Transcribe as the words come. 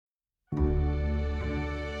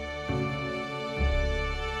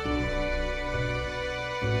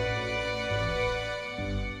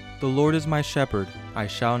The Lord is my shepherd, I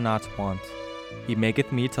shall not want. He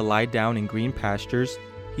maketh me to lie down in green pastures.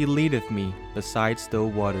 He leadeth me beside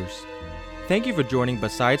still waters. Thank you for joining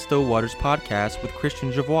Beside Still Waters podcast with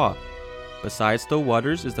Christian Javois. Beside Still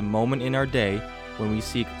Waters is the moment in our day when we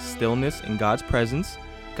seek stillness in God's presence,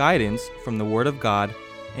 guidance from the Word of God,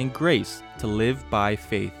 and grace to live by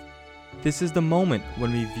faith. This is the moment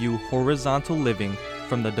when we view horizontal living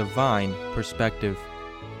from the divine perspective.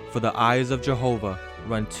 For the eyes of Jehovah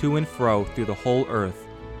run to and fro through the whole earth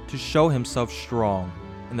to show himself strong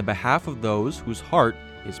in the behalf of those whose heart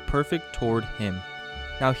is perfect toward him.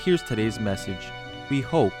 Now here's today's message. We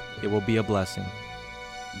hope it will be a blessing.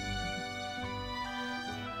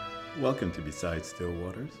 Welcome to Beside Still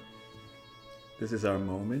Waters. This is our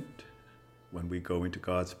moment when we go into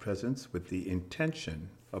God's presence with the intention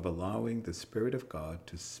of allowing the Spirit of God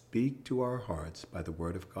to speak to our hearts by the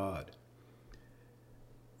Word of God.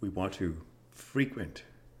 We want to frequent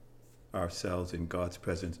ourselves in God's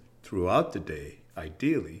presence throughout the day,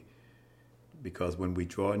 ideally, because when we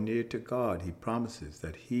draw near to God, He promises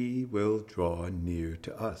that He will draw near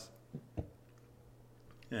to us.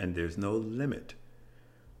 And there's no limit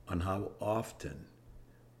on how often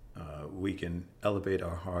we can elevate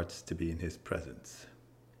our hearts to be in His presence.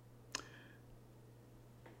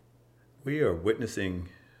 We are witnessing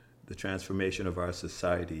the transformation of our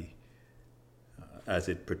society as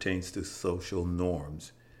it pertains to social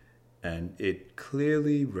norms, and it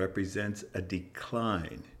clearly represents a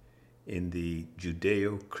decline in the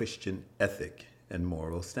Judeo-Christian ethic and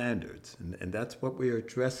moral standards. And that's what we are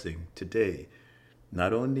addressing today.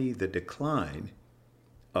 Not only the decline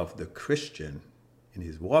of the Christian in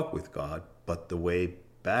his walk with God, but the way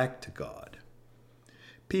back to God.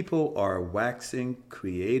 People are waxing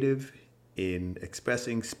creative in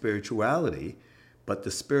expressing spirituality, but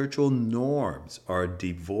the spiritual norms are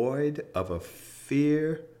devoid of a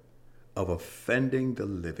fear of offending the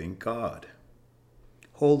living God.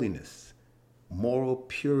 Holiness, moral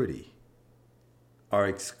purity are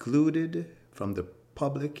excluded from the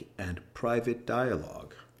public and private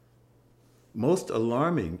dialogue. Most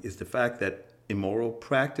alarming is the fact that immoral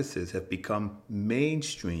practices have become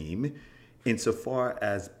mainstream insofar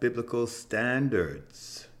as biblical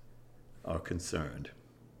standards are concerned.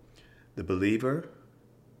 The believer,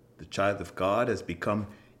 the child of God, has become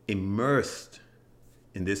immersed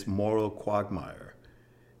in this moral quagmire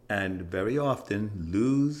and very often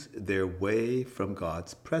lose their way from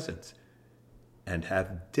God's presence and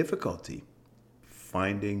have difficulty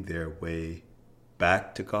finding their way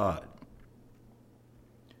back to God.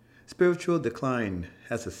 Spiritual decline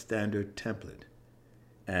has a standard template,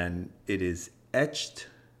 and it is etched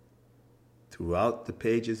throughout the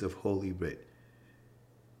pages of Holy Writ.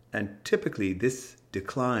 And typically this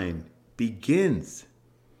decline begins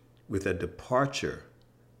with a departure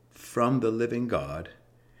from the living God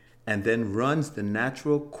and then runs the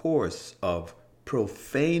natural course of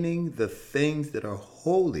profaning the things that are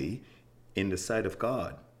holy in the sight of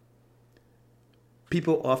God.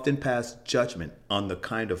 People often pass judgment on the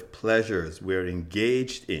kind of pleasures we're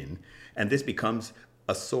engaged in, and this becomes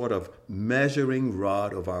a sort of measuring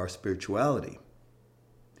rod of our spirituality.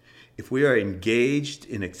 If we are engaged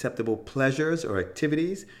in acceptable pleasures or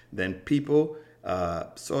activities, then people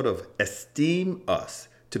sort of esteem us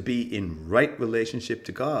to be in right relationship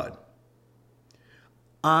to God.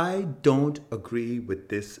 I don't agree with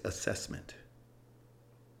this assessment.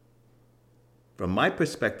 From my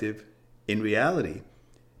perspective, in reality,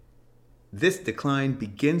 this decline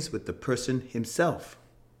begins with the person himself.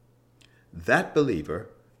 That believer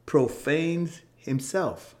profanes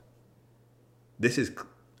himself. This is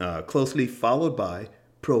closely followed by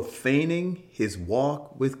profaning his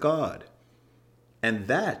walk with God. And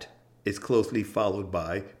that is closely followed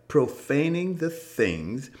by profaning the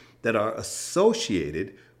things that are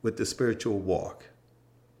associated with the spiritual walk.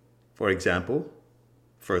 For example,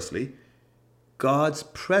 firstly, God's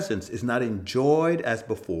presence is not enjoyed as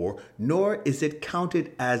before, nor is it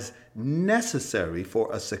counted as necessary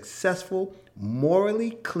for a successful,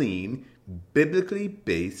 morally clean, biblically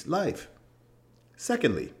based life.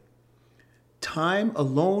 Secondly, time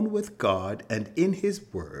alone with God and in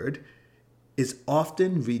His Word is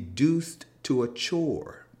often reduced to a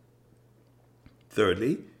chore.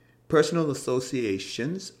 Thirdly, personal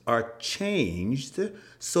associations are changed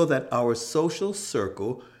so that our social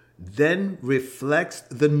circle then reflects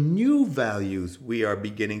the new values we are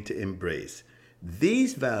beginning to embrace.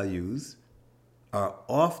 These values are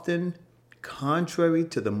often contrary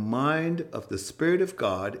to the mind of the Spirit of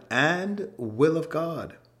God and will of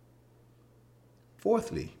God.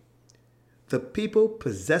 Fourthly, the people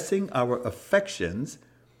possessing our affections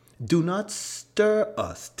do not stir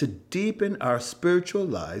us to deepen our spiritual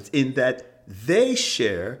lives in that they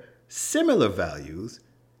share similar values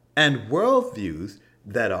and worldviews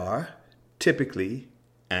that are typically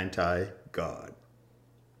anti-God.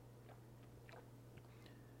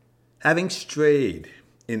 Having strayed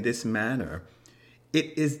in this manner,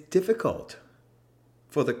 it is difficult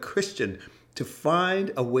for the Christian to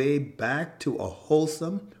find a way back to a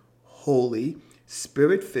wholesome, holy,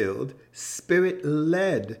 spirit-filled,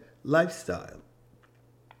 spirit-led lifestyle.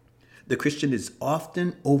 The Christian is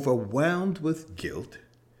often overwhelmed with guilt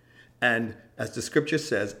and, as the scripture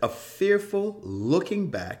says, a fearful looking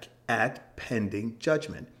back at pending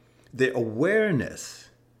judgment. The awareness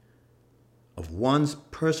of one's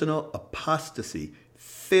personal apostasy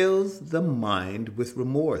fills the mind with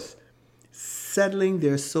remorse, settling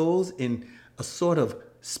their souls in a sort of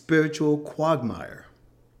spiritual quagmire.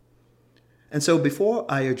 And so before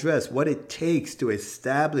I address what it takes to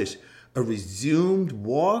establish a resumed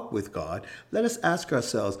walk with God, let us ask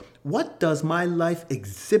ourselves, what does my life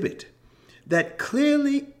exhibit that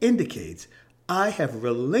clearly indicates I have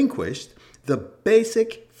relinquished the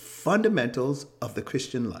basic fundamentals of the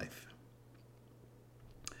Christian life?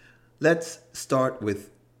 Let's start with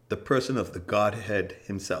the person of the Godhead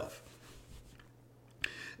himself.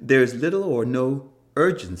 There's little or no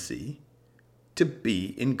urgency to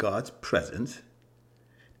be in God's presence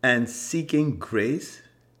and seeking grace,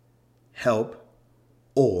 help,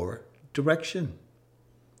 or direction.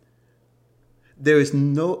 There's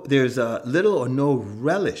little or no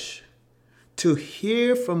relish to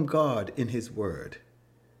hear from God in his word.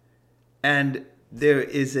 And there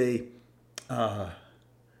is a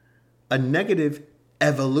negative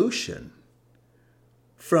evolution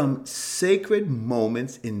from sacred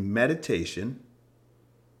moments in meditation,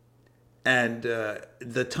 and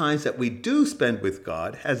the times that we do spend with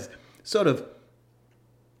God has sort of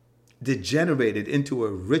degenerated into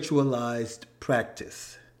a ritualized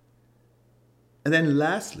practice. And then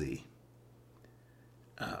lastly,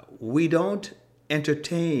 we don't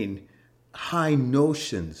entertain high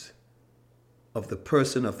notions of the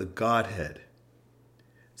person of the Godhead.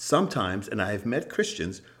 Sometimes, and I have met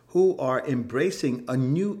Christians who are embracing a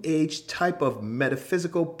new age type of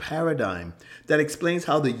metaphysical paradigm that explains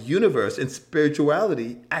how the universe and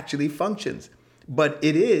spirituality actually functions. But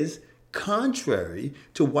it is contrary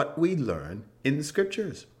to what we learn in the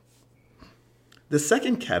scriptures. The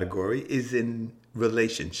second category is in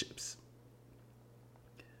relationships.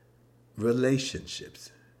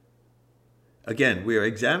 Relationships. Again, we are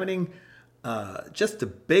examining just the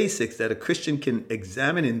basics that a Christian can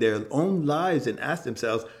examine in their own lives and ask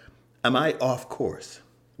themselves, am I off course?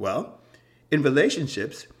 Well, in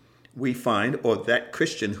relationships, we find, or that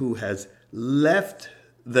Christian who has left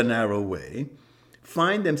the narrow way,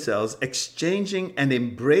 find themselves exchanging and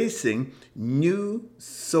embracing new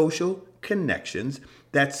social connections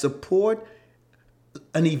that support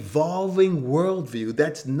an evolving worldview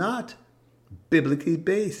that's not biblically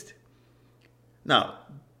based. Now,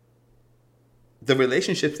 the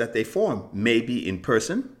relationships that they form may be in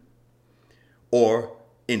person, or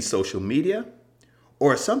in social media,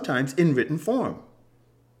 or sometimes in written form.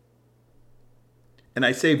 And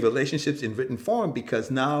I say relationships in written form because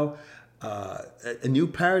now a new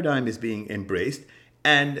paradigm is being embraced,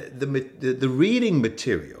 and the reading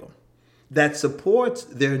material that supports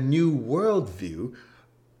their new worldview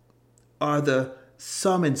are the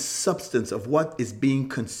sum and substance of what is being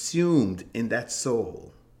consumed in that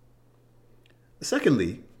soul.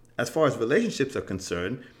 Secondly, as far as relationships are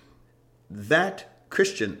concerned, that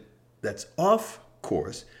Christian that's off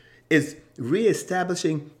course is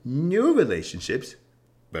reestablishing new relationships,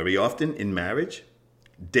 very often in marriage,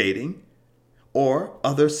 dating, or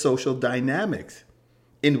other social dynamics,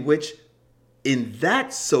 in which in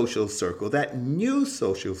that social circle, that new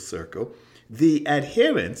social circle, the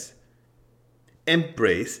adherents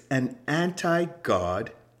embrace an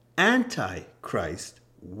anti-God, anti-Christ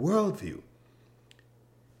worldview.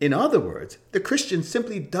 In other words, the Christian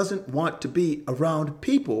simply doesn't want to be around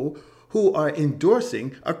people who are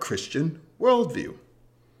endorsing a Christian worldview.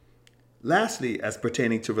 Lastly, as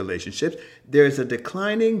pertaining to relationships, there is a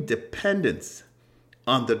declining dependence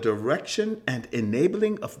on the direction and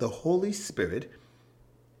enabling of the Holy Spirit,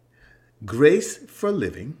 grace for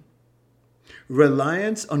living,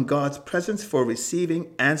 reliance on God's presence for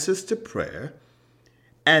receiving answers to prayer,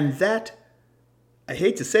 and that, I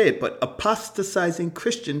hate to say it, but apostatizing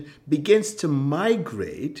Christian begins to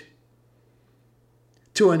migrate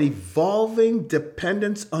to an evolving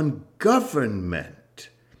dependence on government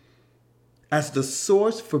as the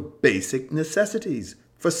source for basic necessities,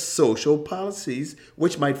 for social policies,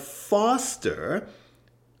 which might foster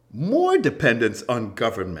more dependence on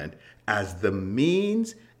government as the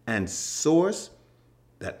means and source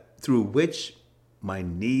that through which my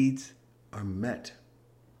needs are met.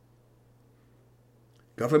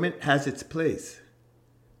 Government has its place.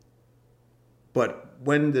 But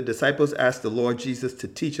when the disciples asked the Lord Jesus to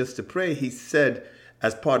teach us to pray, he said,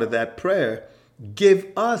 as part of that prayer, "Give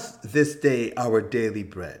us this day our daily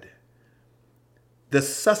bread." The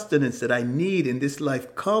sustenance that I need in this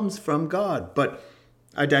life comes from God. But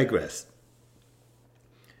I digress.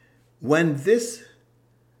 When this,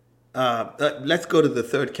 let's go to the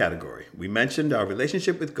third category. We mentioned our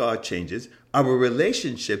relationship with God changes. Our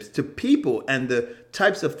relationships to people and the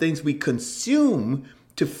types of things we consume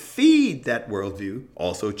to feed that worldview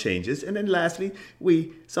also changes. And then lastly,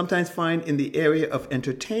 we sometimes find in the area of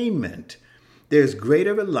entertainment, there's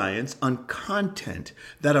greater reliance on content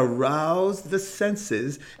that arouse the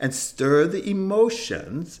senses and stir the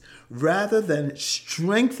emotions rather than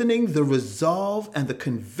strengthening the resolve and the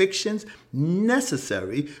convictions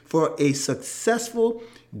necessary for a successful,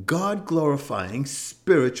 God-glorifying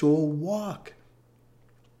spiritual walk.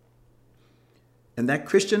 And that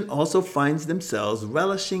Christian also finds themselves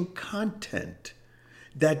relishing content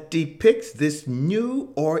that depicts this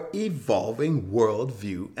new or evolving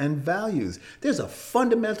worldview and values. There's a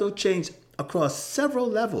fundamental change across several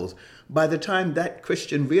levels by the time that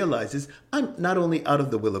Christian realizes, I'm not only out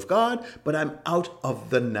of the will of God, but I'm out of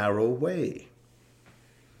the narrow way.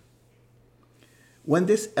 When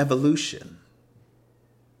this evolution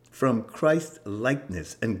from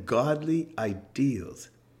Christ-likeness and godly ideals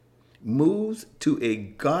moves to a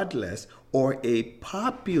godless or a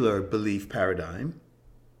popular belief paradigm,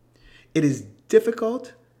 it is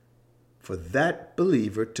difficult for that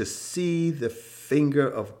believer to see the finger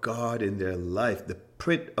of God in their life, the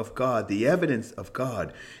print of God, the evidence of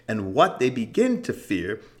God. And what they begin to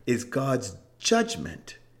fear is God's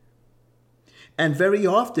judgment. And very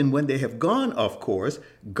often when they have gone off course,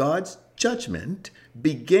 God's judgment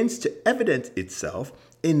begins to evidence itself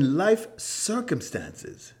in life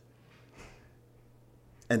circumstances.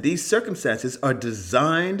 And these circumstances are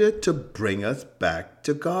designed to bring us back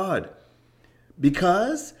to God,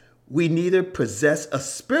 because we neither possess a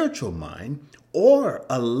spiritual mind or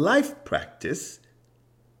a life practice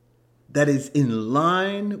that is in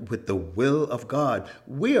line with the will of God.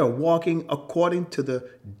 We are walking according to the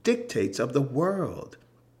dictates of the world.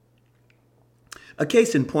 A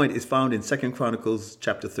case in point is found in 2 Chronicles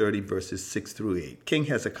chapter 30, verses 6 through 8. King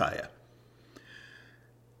Hezekiah,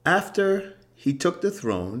 after he took the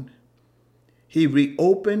throne, he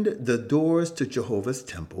reopened the doors to Jehovah's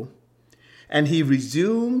temple, and he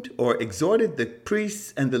resumed or exhorted the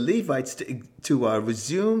priests and the Levites to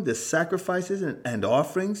resume the sacrifices and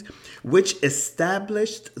offerings, which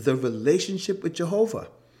established the relationship with Jehovah.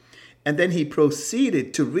 And then he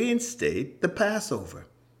proceeded to reinstate the Passover.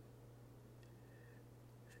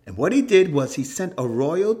 And what he did was he sent a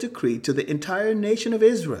royal decree to the entire nation of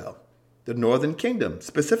Israel, the northern kingdom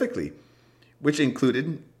specifically, which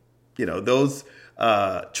included, those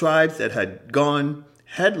tribes that had gone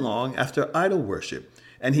headlong after idol worship.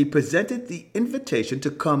 And he presented the invitation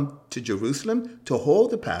to come to Jerusalem to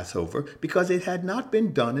hold the Passover because it had not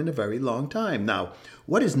been done in a very long time. Now,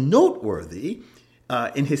 what is noteworthy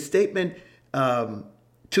in his statement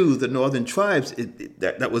to the northern tribes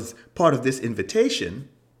that was part of this invitation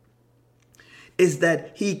is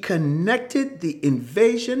that he connected the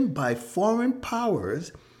invasion by foreign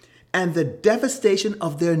powers and the devastation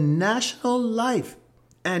of their national life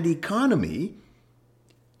and economy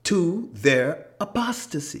to their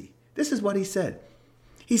apostasy. This is what he said.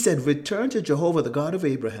 He said, "Return to Jehovah, the God of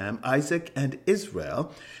Abraham, Isaac, and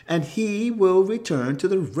Israel, and he will return to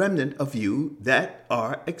the remnant of you that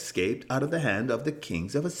are escaped out of the hand of the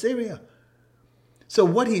kings of Assyria." So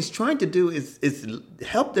what he's trying to do is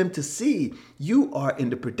help them to see you are in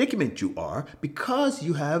the predicament you are because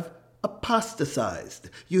you have apostatized.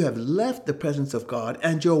 You have left the presence of God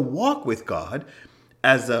and your walk with God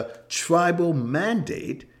as a tribal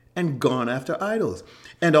mandate and gone after idols.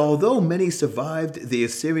 And although many survived the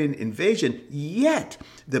Assyrian invasion, yet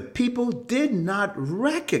the people did not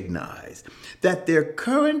recognize that their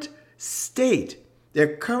current state,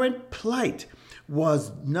 their current plight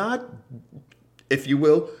was not, if you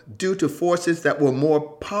will, due to forces that were more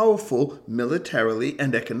powerful militarily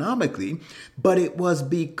and economically, but it was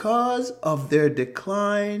because of their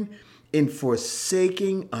decline in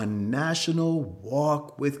forsaking a national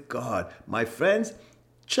walk with God. My friends,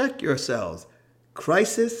 check yourselves.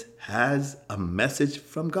 Crisis has a message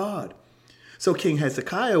from God. So King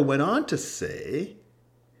Hezekiah went on to say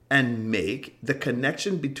and make the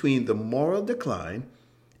connection between the moral decline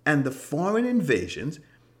and the foreign invasions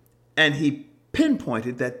And he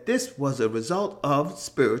pinpointed that this was a result of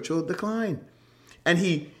spiritual decline. And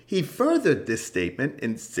he furthered this statement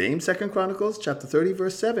in same 2 Chronicles chapter 30,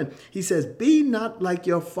 verse 7. He says, "Be not like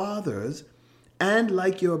your fathers and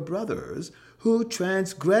like your brothers who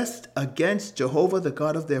transgressed against Jehovah, the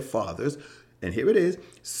God of their fathers." And here it is,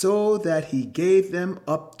 "so that he gave them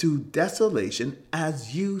up to desolation,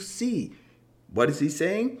 as you see." What is he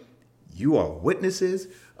saying? You are witnesses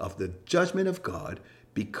of the judgment of God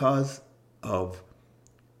because of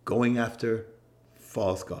going after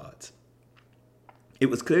false gods. It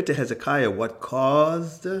was clear to Hezekiah what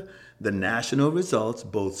caused the national results,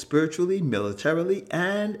 both spiritually, militarily,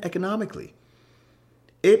 and economically.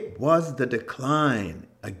 It was the decline.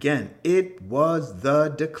 Again, it was the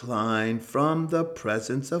decline from the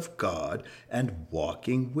presence of God and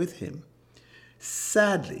walking with him.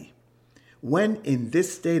 Sadly, when in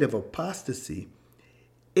this state of apostasy,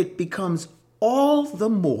 it becomes all the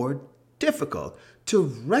more difficult to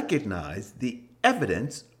recognize the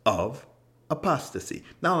evidence of apostasy.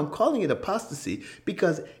 Now, I'm calling it apostasy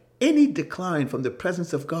because any decline from the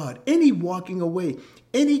presence of God, any walking away,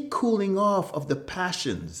 any cooling off of the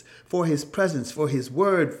passions for his presence, for his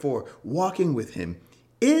word, for walking with him,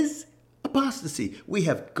 is apostasy. We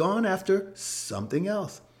have gone after something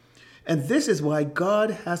else. And this is why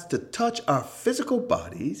God has to touch our physical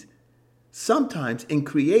bodies, sometimes in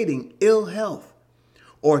creating ill health,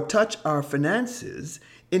 or touch our finances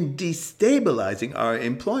in destabilizing our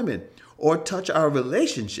employment, or touch our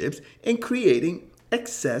relationships in creating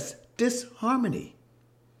excess disharmony.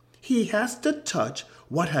 He has to touch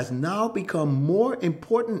what has now become more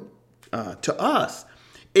important to us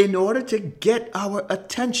in order to get our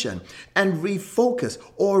attention and refocus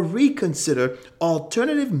or reconsider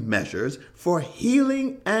alternative measures for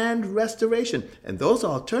healing and restoration. And those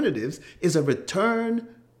alternatives is a return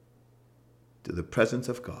to the presence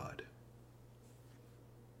of God.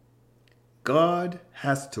 God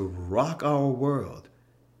has to rock our world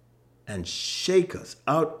and shake us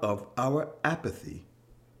out of our apathy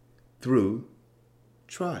through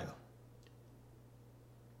trial.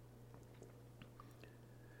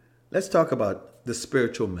 Let's talk about the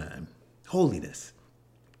spiritual man, holiness.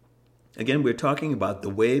 Again, we're talking about the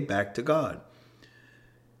way back to God.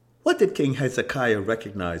 What did King Hezekiah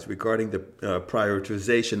recognize regarding the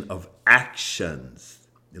prioritization of actions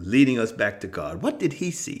leading us back to God? What did he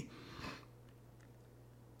see?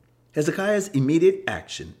 Hezekiah's immediate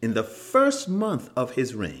action in the first month of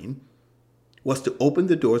his reign was to open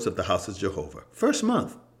the doors of the house of Jehovah. First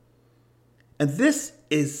month. And this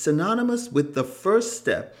is synonymous with the first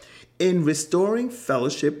step in restoring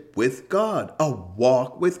fellowship with God, a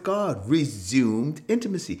walk with God, resumed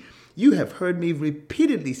intimacy. You have heard me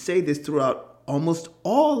repeatedly say this throughout almost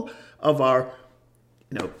all of our,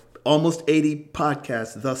 almost 80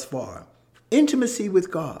 podcasts thus far. Intimacy with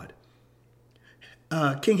God.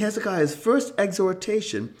 King Hezekiah's first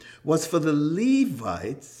exhortation was for the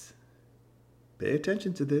Levites. Pay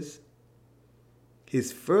attention to this.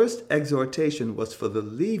 His first exhortation was for the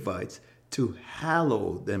Levites to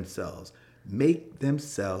hallow themselves, make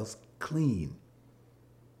themselves clean.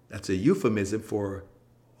 That's a euphemism for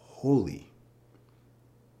holy.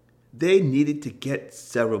 They needed to get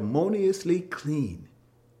ceremoniously clean.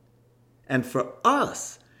 And for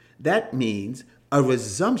us, that means a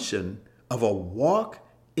resumption of a walk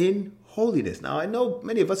in holiness. Now, I know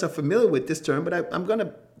many of us are familiar with this term, but I'm going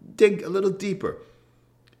to dig a little deeper.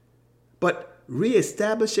 But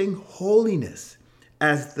reestablishing holiness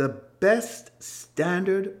as the best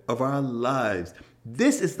standard of our lives.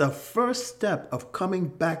 This is the first step of coming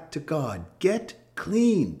back to God. Get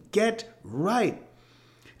clean, get right.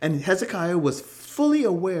 And Hezekiah was fully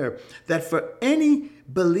aware that for any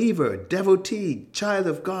believer, devotee, child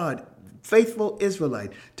of God, faithful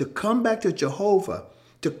Israelite, to come back to Jehovah,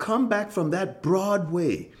 to come back from that broad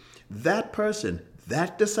way, that person,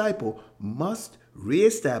 that disciple must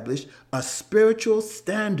reestablish a spiritual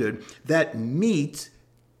standard that meets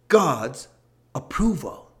God's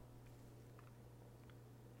approval.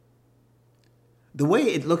 The way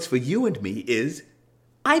it looks for you and me is,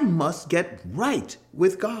 I must get right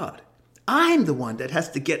with God. I'm the one that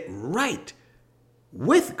has to get right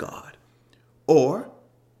with God. Or,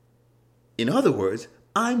 in other words,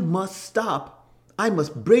 I must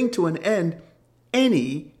bring to an end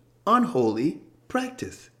any unholy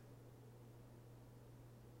practice.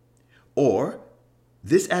 Or,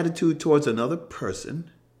 this attitude towards another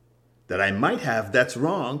person that I might have that's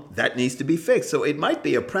wrong, that needs to be fixed. So it might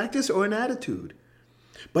be a practice or an attitude.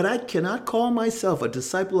 But I cannot call myself a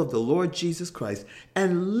disciple of the Lord Jesus Christ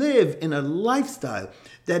and live in a lifestyle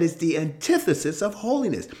that is the antithesis of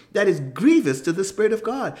holiness, that is grievous to the Spirit of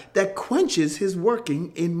God, that quenches his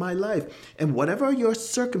working in my life. And whatever your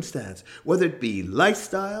circumstance, whether it be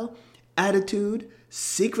lifestyle, attitude,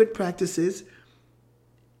 secret practices,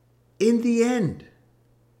 in the end,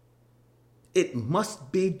 it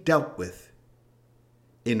must be dealt with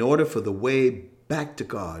in order for the way back to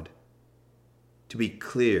God to be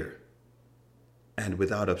clear and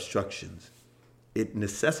without obstructions. It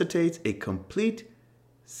necessitates a complete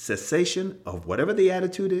cessation of whatever the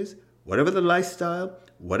attitude is, whatever the lifestyle,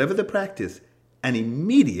 whatever the practice, an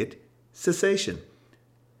immediate cessation.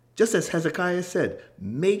 Just as Hezekiah said,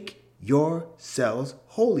 make yourselves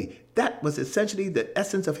holy. That was essentially the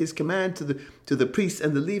essence of his command to the priests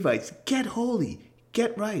and the Levites. Get holy,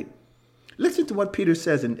 get right. Listen to what Peter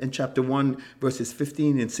says in chapter 1, verses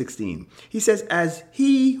 15 and 16. He says, as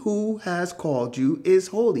he who has called you is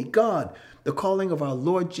holy, God, the calling of our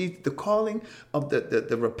Lord Jesus, the calling of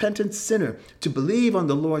the repentant sinner to believe on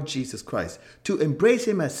the Lord Jesus Christ, to embrace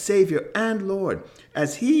him as Savior and Lord.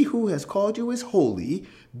 As he who has called you is holy,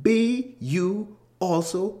 be you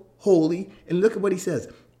also holy. And look at what he says.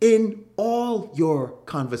 In all your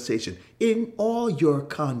conversation, in all your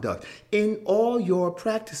conduct, in all your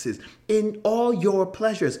practices, in all your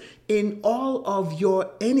pleasures, in all of your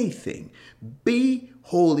anything, be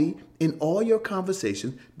holy in all your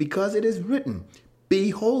conversations, because it is written, be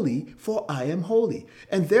holy, for I am holy.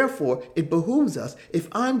 And therefore, it behooves us, if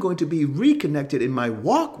I'm going to be reconnected in my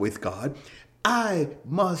walk with God, I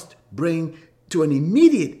must bring to an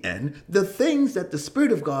immediate end the things that the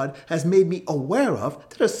Spirit of God has made me aware of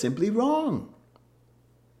that are simply wrong.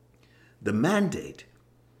 The mandate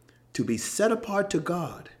to be set apart to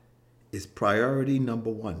God is priority number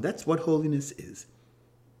one. That's what holiness is.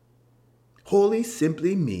 Holy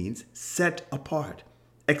simply means set apart,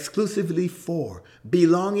 exclusively for,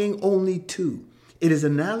 belonging only to. It is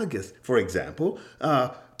analogous, for example,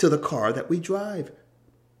 to the car that we drive.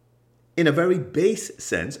 In a very base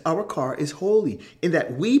sense, our car is holy in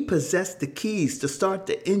that we possess the keys to start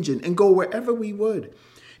the engine and go wherever we would.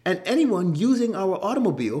 And anyone using our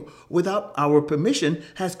automobile without our permission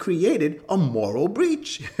has created a moral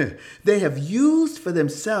breach. They have used for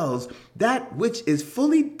themselves that which is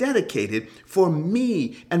fully dedicated for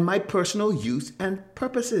me and my personal use and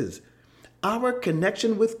purposes. Our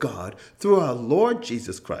connection with God through our Lord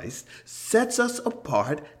Jesus Christ sets us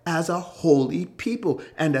apart as a holy people.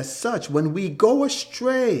 And as such, when we go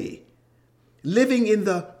astray, living in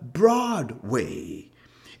the broad way,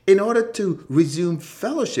 in order to resume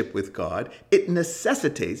fellowship with God, it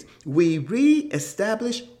necessitates we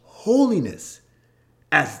re-establish holiness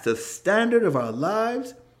as the standard of our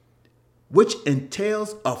lives, which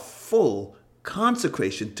entails a full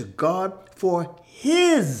consecration to God for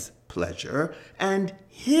his pleasure and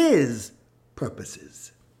his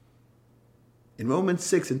purposes. In Romans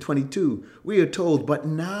 6 and 22, we are told, but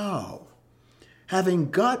now, having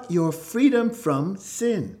got your freedom from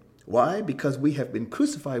sin. Why? Because we have been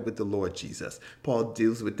crucified with the Lord Jesus. Paul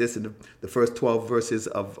deals with this in the first 12 verses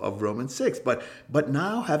of Romans 6. But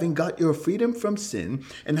now, having got your freedom from sin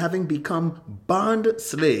and having become bond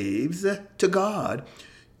slaves to God,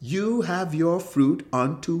 you have your fruit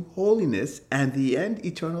unto holiness and the end,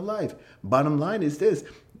 eternal life. Bottom line is this.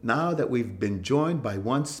 Now that we've been joined by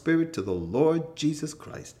one Spirit to the Lord Jesus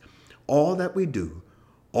Christ, all that we do,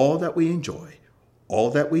 all that we enjoy, all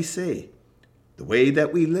that we say, the way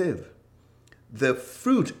that we live, the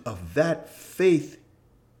fruit of that faith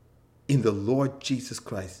in the Lord Jesus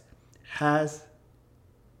Christ has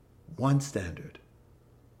one standard: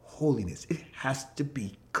 holiness. It has to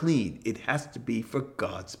be clean. It has to be for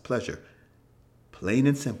God's pleasure. Plain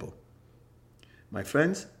and simple. My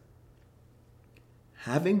friends,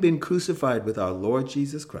 having been crucified with our Lord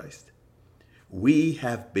Jesus Christ, we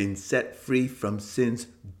have been set free from sin's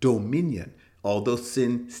dominion, although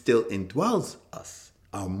sin still indwells us,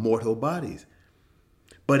 our mortal bodies.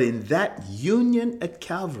 But in that union at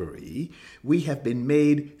Calvary, we have been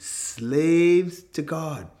made slaves to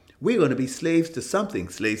God. We're going to be slaves to something,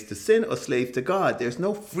 slaves to sin or slaves to God. There's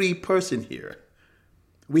no free person here.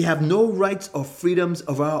 We have no rights or freedoms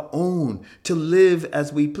of our own to live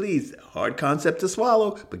as we please. Hard concept to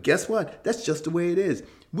swallow, but guess what? That's just the way it is.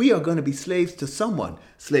 We are going to be slaves to someone.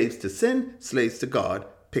 Slaves to sin, slaves to God.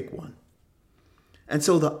 Pick one. And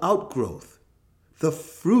so the outgrowth, the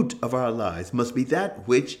fruit of our lives must be that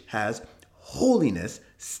which has holiness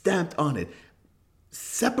stamped on it,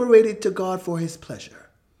 separated to God for his pleasure.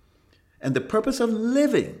 And the purpose of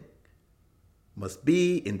living must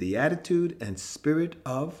be in the attitude and spirit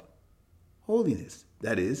of holiness.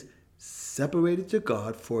 that is, separated to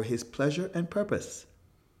God for his pleasure and purpose.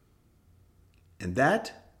 And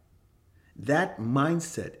that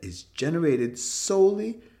mindset is generated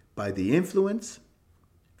solely by the influence,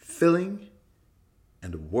 filling,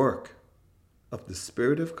 and work of the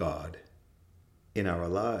Spirit of God in our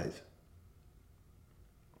lives.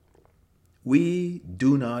 We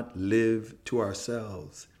do not live to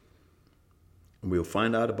ourselves. And we'll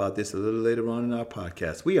find out about this a little later on in our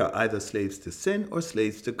podcast. We are either slaves to sin or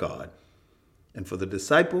slaves to God. And for the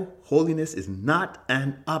disciple, holiness is not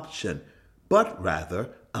an option, but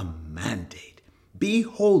rather a mandate. Be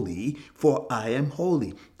holy, for I am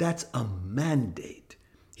holy. That's a mandate.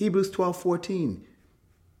 Hebrews 12:14.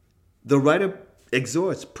 The writer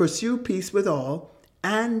exhorts, pursue peace with all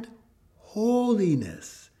and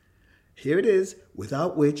holiness. Here it is,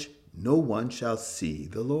 without which no one shall see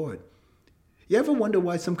the Lord. You ever wonder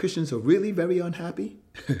why some Christians are really very unhappy?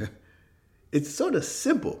 It's sort of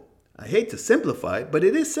simple. I hate to simplify it, but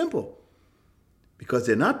it is simple. Because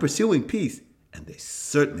they're not pursuing peace, and they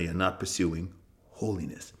certainly are not pursuing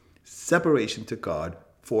holiness. Separation to God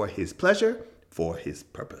for his pleasure, for his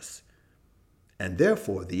purpose. And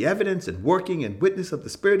therefore, the evidence and working and witness of the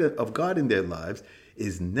Spirit of God in their lives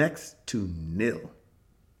is next to nil.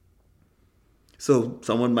 So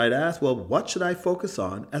someone might ask, well, what should I focus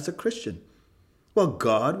on as a Christian? Well,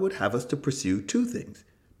 God would have us to pursue two things.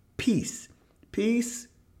 Peace. Peace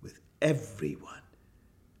with everyone.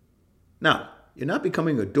 Now, you're not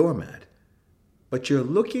becoming a doormat, but you're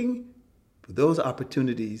looking for those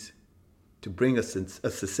opportunities to bring a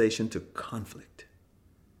cessation to conflict.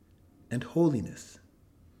 And holiness.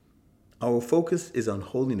 Our focus is on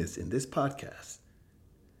holiness in this podcast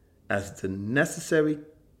as the necessary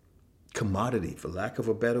commodity, for lack of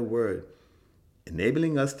a better word,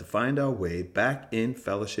 enabling us to find our way back in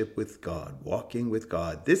fellowship with God, walking with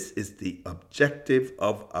God. This is the objective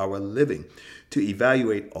of our living, to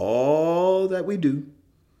evaluate all that we do,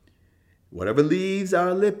 whatever leaves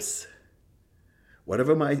our lips,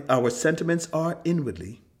 whatever our sentiments are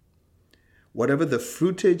inwardly, whatever the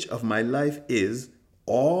fruitage of my life is,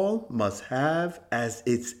 all must have as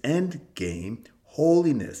its end game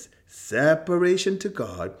holiness, separation to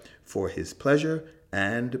God for his pleasure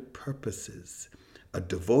and purposes. A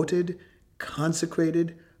devoted,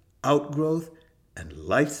 consecrated outgrowth and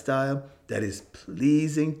lifestyle that is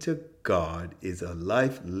pleasing to God is a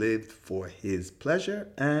life lived for his pleasure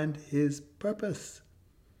and his purpose.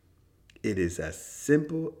 It is as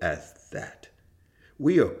simple as that.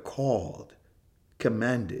 We are called,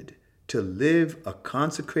 commanded to live a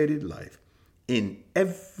consecrated life in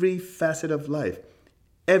every facet of life,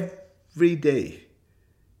 every day,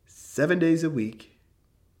 7 days a week,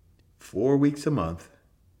 4 weeks a month,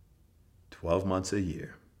 12 months a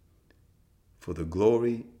year, for the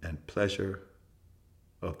glory and pleasure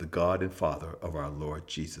of the God and Father of our Lord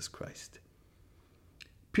Jesus Christ.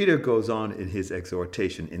 Peter goes on in his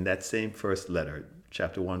exhortation in that same first letter,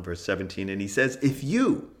 chapter 1, verse 17, and he says, if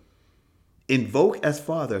you invoke as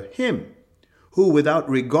Father him who without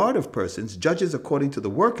regard of persons judges according to the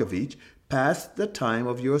work of each, pass the time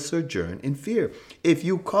of your sojourn in fear. If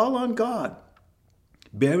you call on God,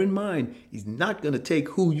 bear in mind, he's not going to take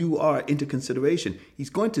who you are into consideration. He's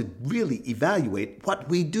going to really evaluate what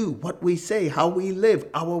we do, what we say, how we live,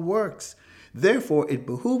 our works. Therefore, it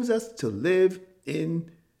behooves us to live in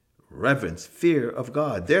reverence, fear of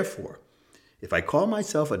God. Therefore, if I call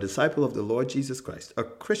myself a disciple of the Lord Jesus Christ, a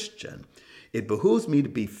Christian, it behooves me to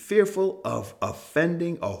be fearful of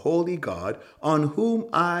offending a holy God on whom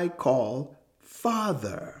I call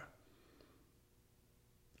Father.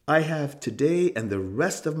 I have today and the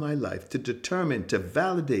rest of my life to determine, to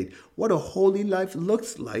validate what a holy life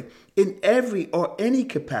looks like in every or any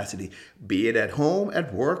capacity, be it at home,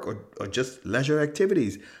 at work, or just leisure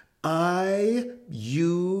activities.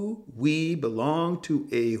 We belong to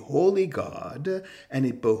a holy God, and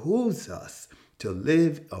it behooves us to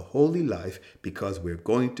live a holy life because we're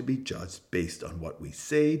going to be judged based on what we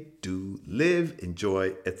say, do, live,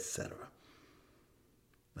 enjoy, etc.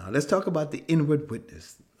 Now let's talk about the inward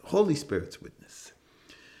witness, Holy Spirit's witness.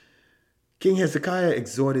 King Hezekiah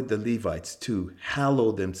exhorted the Levites to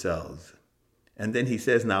hallow themselves. And then he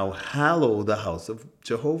says, now hallow the house of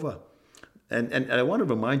Jehovah. And I want to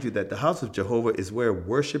remind you that the house of Jehovah is where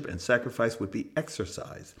worship and sacrifice would be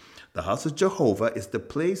exercised. The house of Jehovah is the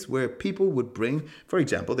place where people would bring, for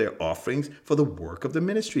example, their offerings for the work of the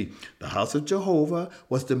ministry. The house of Jehovah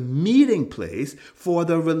was the meeting place for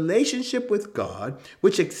the relationship with God,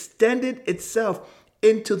 which extended itself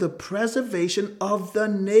into the preservation of the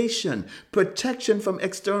nation, protection from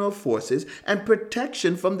external forces, and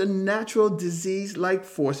protection from the natural disease-like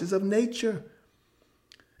forces of nature.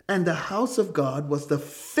 And the house of God was the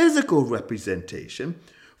physical representation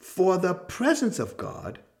for the presence of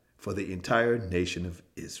God for the entire nation of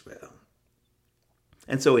Israel.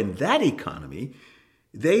 And so in that economy,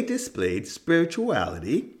 they displayed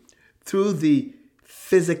spirituality through the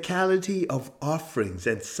physicality of offerings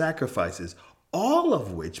and sacrifices, all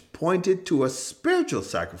of which pointed to a spiritual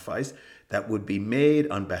sacrifice that would be made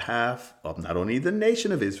on behalf of not only the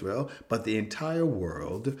nation of Israel, but the entire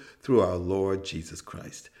world through our Lord Jesus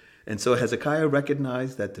Christ. And so Hezekiah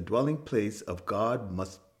recognized that the dwelling place of God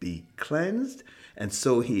must be cleansed, and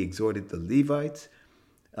so he exhorted the Levites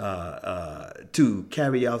to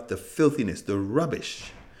carry out the filthiness, the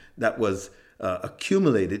rubbish that was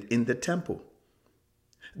accumulated in the temple.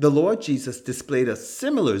 The Lord Jesus displayed a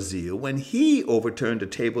similar zeal when he overturned the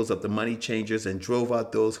tables of the money changers and drove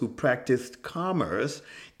out those who practiced commerce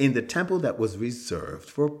in the temple that was reserved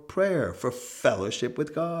for prayer, for fellowship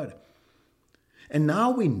with God. And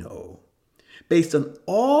now we know, based on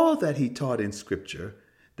all that he taught in Scripture,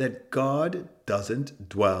 that God doesn't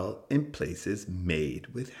dwell in places made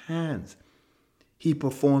with hands. He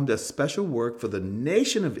performed a special work for the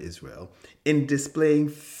nation of Israel in displaying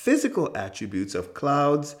physical attributes of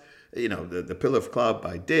clouds, the pillar of cloud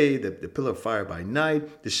by day, the pillar of fire by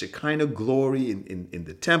night, the Shekinah glory in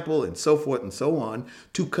the temple, and so forth and so on,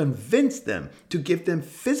 to convince them, to give them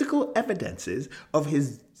physical evidences of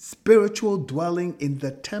his spiritual dwelling in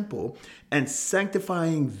the temple and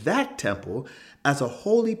sanctifying that temple as a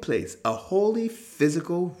holy place, a holy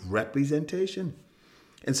physical representation.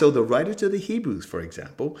 And so the writer to the Hebrews, for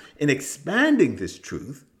example, in expanding this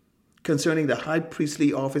truth concerning the high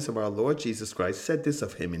priestly office of our Lord Jesus Christ, said this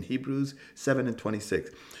of him in Hebrews 7:26.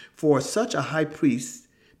 For such a high priest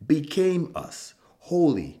became us,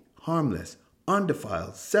 holy, harmless,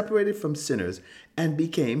 undefiled, separated from sinners, and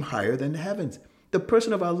became higher than the heavens. The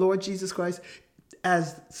person of our Lord Jesus Christ,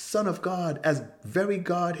 as Son of God, as very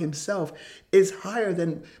God himself, is higher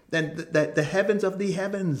than the heavens of the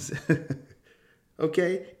heavens.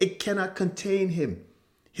 Okay? It cannot contain him,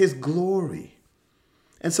 his glory.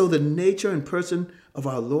 And so the nature and person of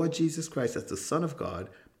our Lord Jesus Christ as the Son of God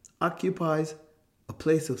occupies a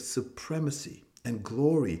place of supremacy and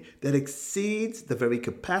glory that exceeds the very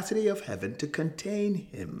capacity of heaven to contain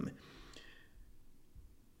him,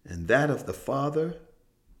 and that of the Father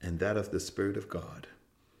and that of the Spirit of God.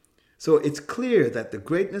 So it's clear that the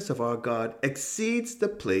greatness of our God exceeds the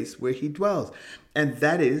place where he dwells, and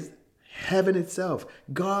that is heaven itself.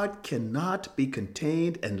 God cannot be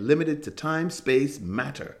contained and limited to time, space,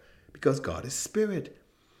 matter, because God is spirit.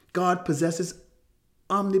 God possesses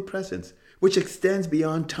omnipresence, which extends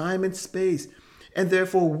beyond time and space. And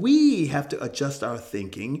therefore, we have to adjust our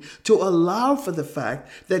thinking to allow for the fact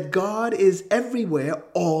that God is everywhere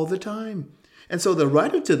all the time. And so the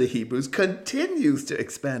writer to the Hebrews continues to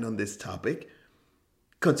expand on this topic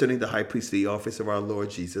concerning the high priestly office of our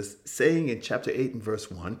Lord Jesus, saying in chapter 8 and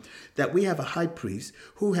verse 1 that we have a high priest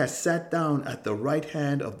who has sat down at the right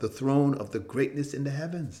hand of the throne of the greatness in the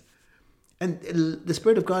heavens. And the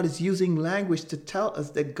Spirit of God is using language to tell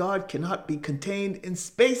us that God cannot be contained in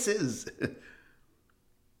spaces.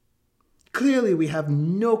 Clearly, we have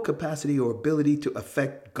no capacity or ability to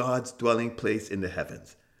affect God's dwelling place in the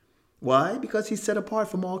heavens. Why? Because he's set apart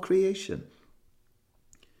from all creation.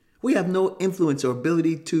 We have no influence or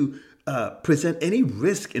ability to present any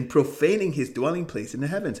risk in profaning his dwelling place in the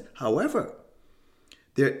heavens. However,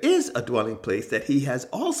 there is a dwelling place that he has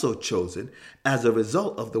also chosen as a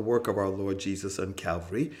result of the work of our Lord Jesus on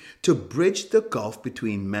Calvary to bridge the gulf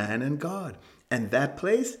between man and God. And that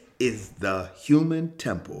place is the human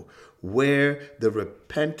temple, where the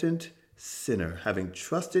repentant sinner, having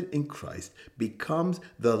trusted in Christ, becomes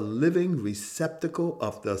the living receptacle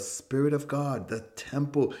of the Spirit of God. The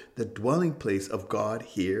temple, the dwelling place of God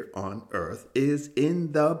here on earth, is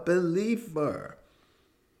in the believer.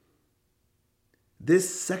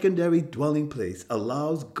 This secondary dwelling place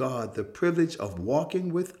allows God the privilege of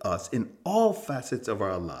walking with us in all facets of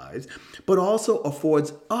our lives, but also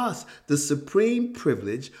affords us the supreme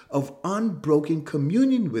privilege of unbroken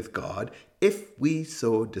communion with God if we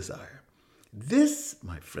so desire. This,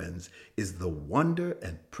 my friends, is the wonder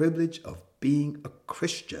and privilege of being a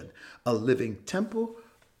Christian, a living temple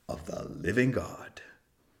of the living God.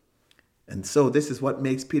 And so this is what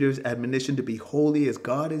makes Peter's admonition to be holy as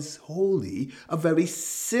God is holy a very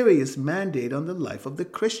serious mandate on the life of the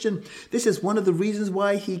Christian. This is one of the reasons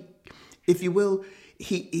why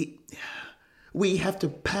we have to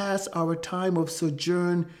pass our time of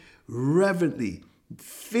sojourn reverently,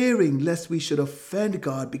 fearing lest we should offend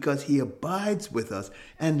God, because he abides with us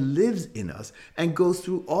and lives in us and goes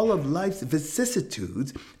through all of life's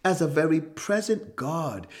vicissitudes as a very present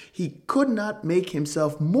God. He could not make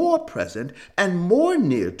himself more present and more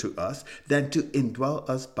near to us than to indwell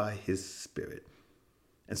us by his Spirit.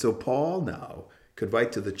 And so Paul now could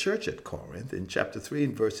write to the church at Corinth in chapter 3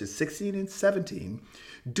 and verses 16 and 17,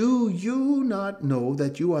 "Do you not know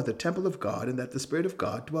that you are the temple of God and that the Spirit of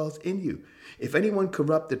God dwells in you? If anyone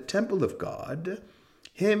corrupt the temple of God,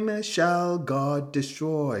 him shall God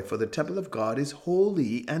destroy, for the temple of God is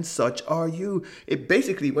holy, and such are you."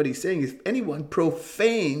 Basically what he's saying is, if anyone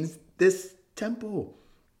profanes this temple,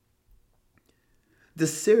 the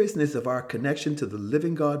seriousness of our connection to the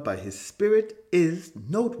living God by his Spirit is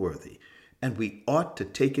noteworthy, and we ought to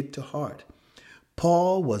take it to heart.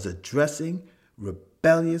 Paul was addressing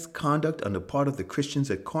rebellious conduct on the part of the Christians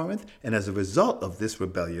at Corinth, and as a result of this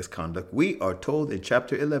rebellious conduct, we are told in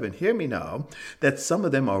chapter 11, hear me now, that some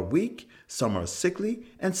of them are weak, some are sickly,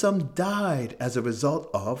 and some died as a result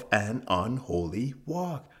of an unholy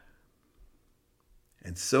walk.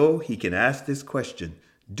 And so he can ask this question,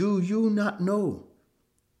 do you not know?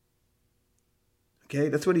 Okay,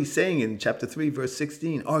 that's what he's saying in chapter 3, verse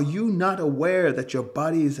 16. Are you not aware that your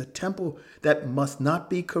body is a temple that must not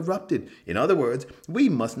be corrupted? In other words, we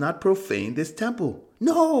must not profane this temple.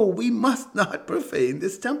 No, we must not profane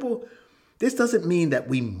this temple. This doesn't mean that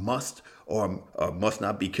we must or must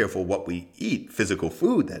not be careful what we eat, physical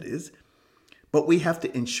food, that is. But we have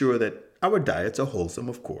to ensure that our diets are wholesome,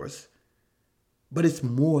 of course. But it's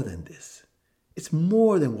more than this. It's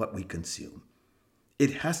more than what we consume.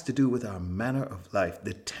 It has to do with our manner of life,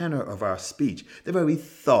 the tenor of our speech, the very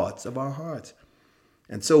thoughts of our hearts.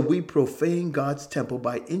 And so we profane God's temple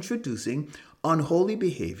by introducing unholy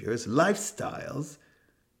behaviors, lifestyles,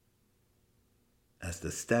 as the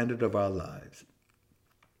standard of our lives.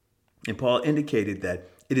 And Paul indicated that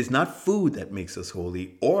it is not food that makes us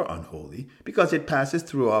holy or unholy, because it passes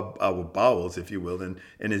through our bowels, if you will, and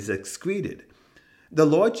is excreted. The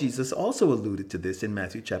Lord Jesus also alluded to this in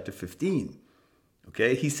Matthew chapter 15.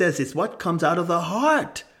 Okay, he says it's what comes out of the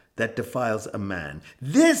heart that defiles a man.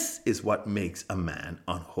 This is what makes a man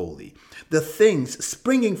unholy. The things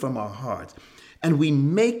springing from our hearts. And we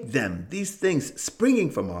make them, these things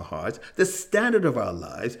springing from our hearts, the standard of our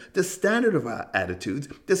lives, the standard of our attitudes,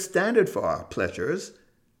 the standard for our pleasures.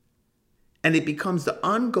 And it becomes the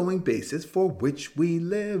ongoing basis for which we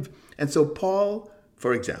live. And so Paul,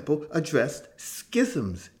 for example, addressed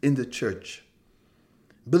schisms in the church.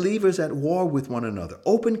 Believers at war with one another,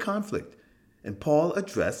 open conflict. And Paul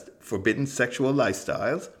addressed forbidden sexual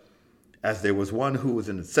lifestyles, as there was one who was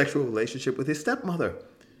in a sexual relationship with his stepmother.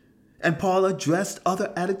 And Paul addressed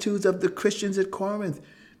other attitudes of the Christians at Corinth,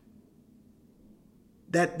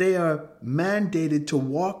 that they are mandated to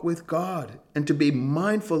walk with God and to be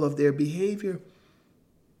mindful of their behavior.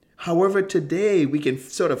 However, today we can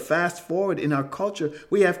sort of fast forward in our culture.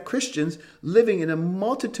 We have Christians living in a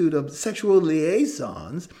multitude of sexual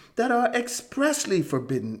liaisons that are expressly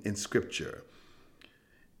forbidden in Scripture.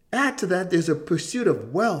 Add to that, there's a pursuit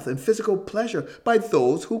of wealth and physical pleasure by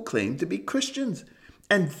those who claim to be Christians.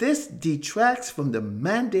 And this detracts from the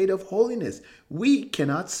mandate of holiness. We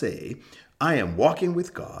cannot say, I am walking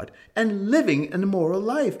with God and living an immoral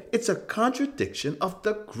life. It's a contradiction of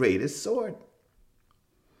the greatest sort.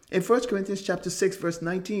 In 1 Corinthians chapter 6, verse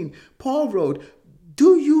 19, Paul wrote,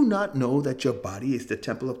 "Do you not know that your body is the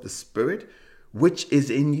temple of the Spirit, which is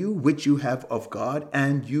in you, which you have of God,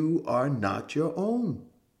 and you are not your own?"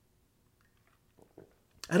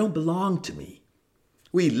 I don't belong to me.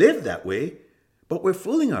 We live that way, but we're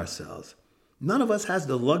fooling ourselves. None of us has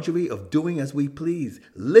the luxury of doing as we please,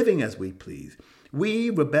 living as we please. We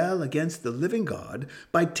rebel against the living God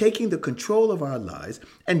by taking the control of our lives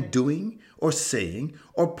and doing or saying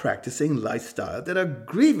or practicing lifestyle that are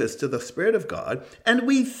grievous to the Spirit of God, and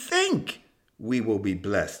we think we will be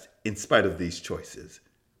blessed in spite of these choices.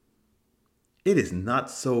 It is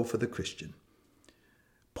not so for the Christian.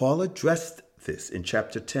 Paul addressed this in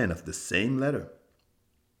chapter 10 of the same letter,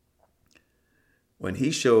 when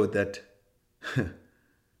he showed that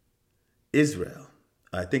Israel,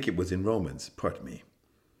 I think it was in Romans, pardon me,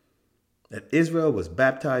 that Israel was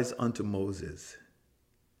baptized unto Moses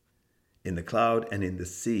in the cloud and in the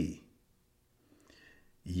sea.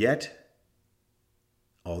 Yet,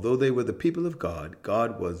 although they were the people of God,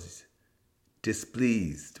 God was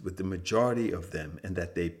displeased with the majority of them, and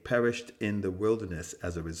that they perished in the wilderness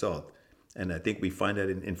as a result. And I think we find that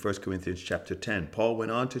in 1 Corinthians chapter 10. Paul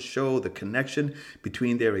went on to show the connection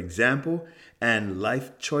between their example and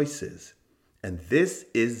life choices. And this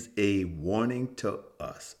is a warning to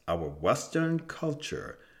us. Our Western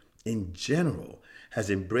culture in general has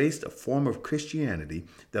embraced a form of Christianity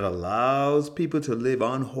that allows people to live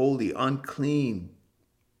unholy, unclean,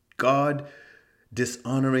 God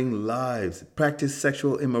dishonoring lives, practice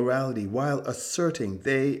sexual immorality while asserting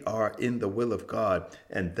they are in the will of God.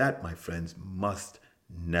 And that, my friends, must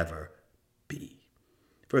never be.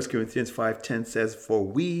 1 Corinthians 5:10 says, "For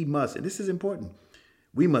we must," and this is important,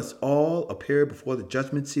 "we must all appear before the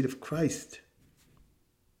judgment seat of Christ,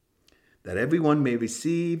 that everyone may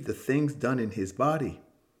receive the things done in his body,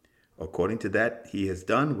 according to that he has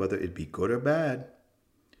done, whether it be good or bad."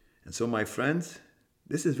 And so, my friends,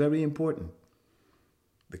 this is very important.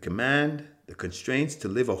 The command, the constraints to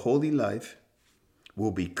live a holy life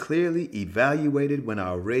will be clearly evaluated when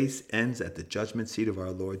our race ends at the judgment seat of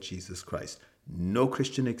our Lord Jesus Christ. No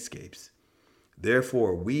Christian escapes.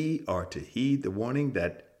 Therefore, we are to heed the warning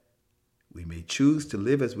that we may choose to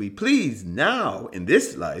live as we please now in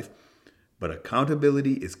this life, but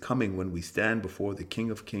accountability is coming when we stand before the King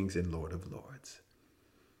of Kings and Lord of Lords.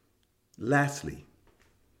 Lastly,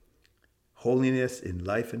 holiness in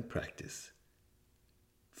life and practice.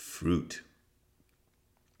 Fruit.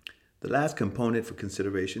 The last component for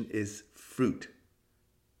consideration is fruit.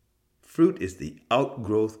 Fruit is the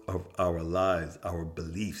outgrowth of our lives, our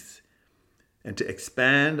beliefs. And to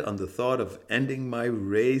expand on the thought of ending my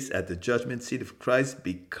race at the judgment seat of Christ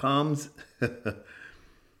becomes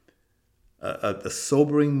a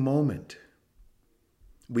sobering moment.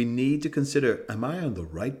 We need to consider, am I on the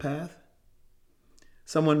right path?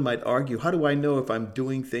 Someone might argue, how do I know if I'm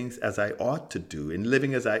doing things as I ought to do and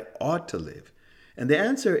living as I ought to live? And the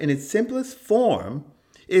answer in its simplest form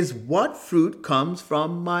is, what fruit comes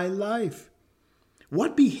from my life?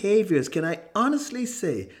 What behaviors can I honestly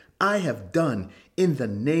say I have done in the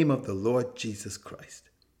name of the Lord Jesus Christ?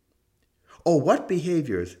 Or what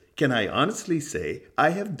behaviors can I honestly say I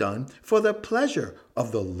have done for the pleasure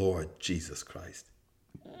of the Lord Jesus Christ?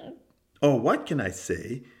 Or what can I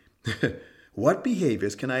say? What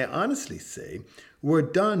behaviors can I honestly say were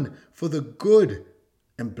done for the good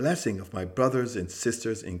and blessing of my brothers and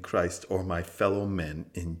sisters in Christ, or my fellow men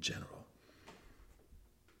in general?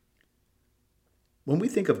 When we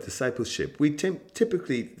think of discipleship, we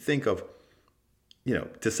typically think of,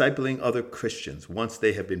 discipling other Christians once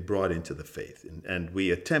they have been brought into the faith. And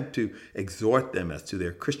we attempt to exhort them as to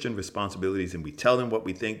their Christian responsibilities, and we tell them what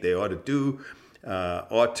we think they ought to do,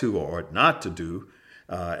 ought to or ought not to do.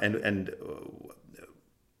 And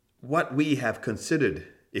what we have considered,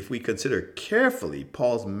 if we consider carefully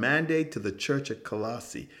Paul's mandate to the church at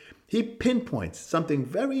Colossae, he pinpoints something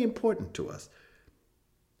very important to us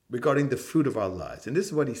regarding the fruit of our lives. And this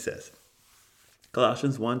is what he says.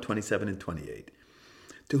 Colossians 1:27 and 28.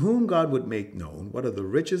 "To whom God would make known what are the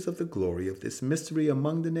riches of the glory of this mystery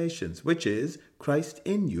among the nations, which is Christ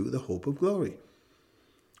in you, the hope of glory.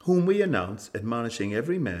 Whom we announce, admonishing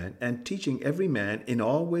every man and teaching every man in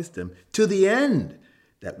all wisdom, to the end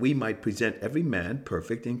that we might present every man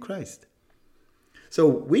perfect in Christ." So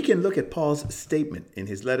we can look at Paul's statement in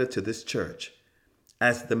his letter to this church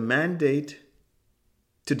as the mandate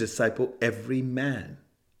to disciple every man,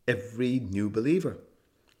 every new believer.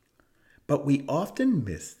 But we often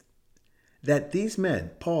miss that these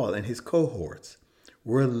men, Paul and his cohorts,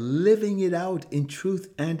 were living it out in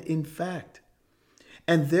truth and in fact.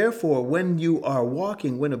 And therefore, when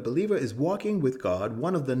a believer is walking with God,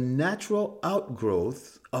 one of the natural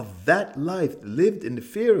outgrowths of that life lived in the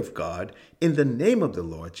fear of God, in the name of the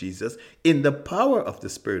Lord Jesus, in the power of the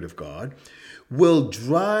Spirit of God, will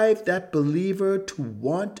drive that believer to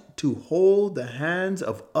want to hold the hands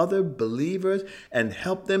of other believers and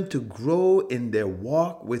help them to grow in their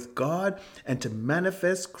walk with God and to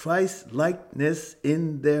manifest Christ's likeness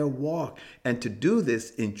in their walk, and to do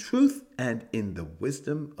this in truth and in the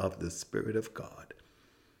wisdom of the Spirit of God.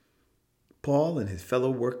 Paul and his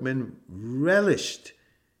fellow workmen relished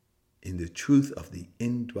in the truth of the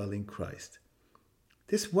indwelling Christ.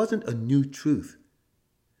 This wasn't a new truth,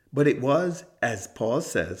 but it was, as Paul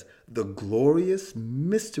says, the glorious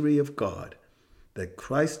mystery of God, that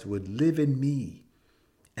Christ would live in me,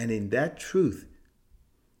 and in that truth,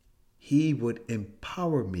 he would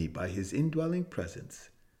empower me by his indwelling presence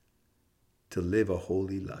to live a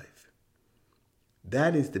holy life.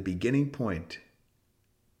 That is the beginning point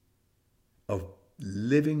of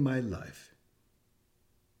living my life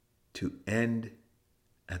to end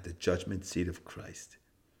at the judgment seat of Christ.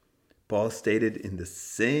 Paul stated in the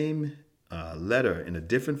same letter in a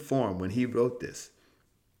different form when he wrote this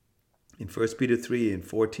in 1 Peter 3 and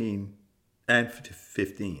 14 and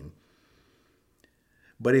 15.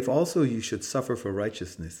 But if also you should suffer for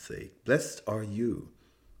righteousness' sake, blessed are you.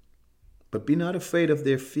 But be not afraid of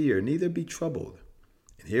their fear, neither be troubled.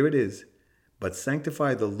 And here it is, but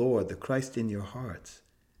sanctify the Lord, the Christ in your hearts.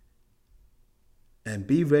 And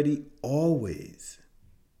be ready always.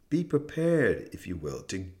 Be prepared, if you will,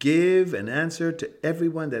 to give an answer to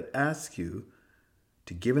everyone that asks you,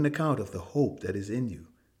 to give an account of the hope that is in you,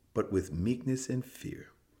 but with meekness and fear.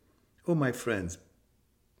 Oh, my friends,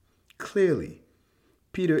 clearly,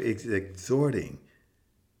 Peter is exhorting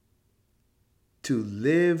to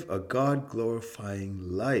live a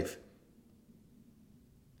God-glorifying life,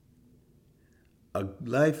 a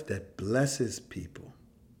life that blesses people,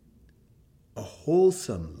 a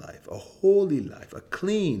wholesome life, a holy life,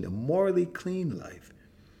 a morally clean life.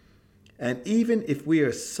 And even if we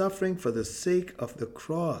are suffering for the sake of the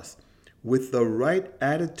cross, with the right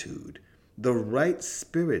attitude, the right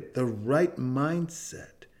spirit, the right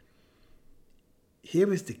mindset,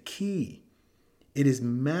 here is the key. It is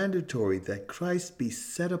mandatory that Christ be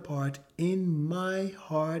set apart in my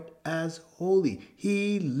heart as holy.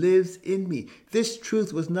 He lives in me. This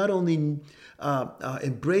truth was not only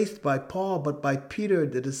embraced by Paul, but by Peter,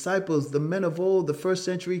 the disciples, the men of old, the first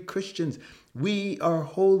century Christians. We are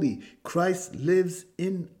holy. Christ lives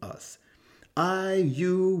in us.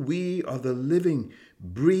 We are the living,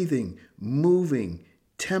 breathing, moving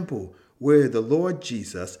temple where the Lord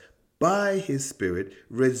Jesus, by his Spirit,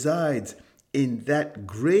 resides in that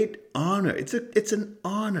great honor. It's an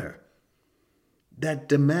honor that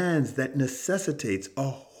demands, that necessitates a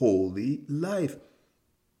holy life.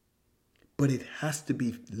 But it has to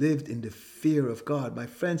be lived in the fear of God. My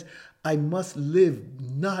friends, I must live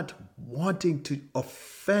not wanting to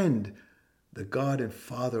offend the God and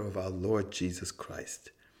Father of our Lord Jesus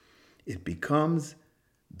Christ. It becomes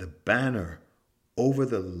the banner over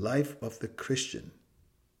the life of the Christian.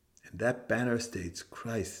 And that banner states,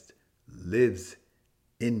 Christ lives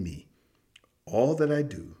in me. All that I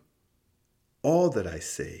do, all that I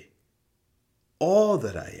say, all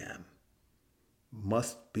that I am,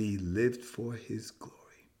 must be lived for his glory.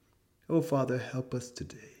 Oh, Father, help us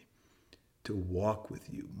today to walk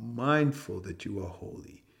with you, mindful that you are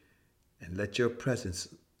holy, and let your presence,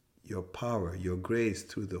 your power, your grace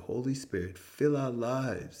through the Holy Spirit fill our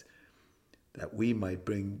lives, that we might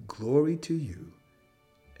bring glory to you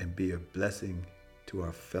and be a blessing to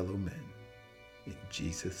our fellow men. In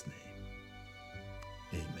Jesus' name,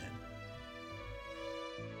 amen.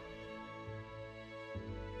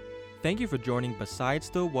 Thank you for joining Beside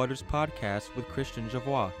Still Waters podcast with Christian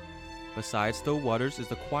Javois. Beside Still Waters is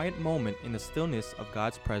the quiet moment in the stillness of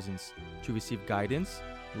God's presence to receive guidance,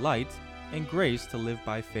 light, and grace to live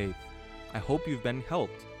by faith. I hope you've been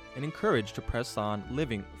helped and encouraged to press on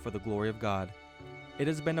living for the glory of God. It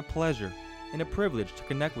has been a pleasure and a privilege to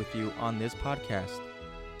connect with you on this podcast.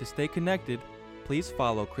 To stay connected, please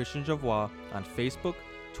follow Christian Javois on Facebook,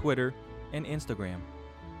 Twitter, and Instagram.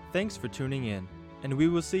 Thanks for tuning in, and we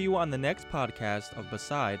will see you on the next podcast of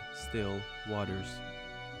Beside Still Waters.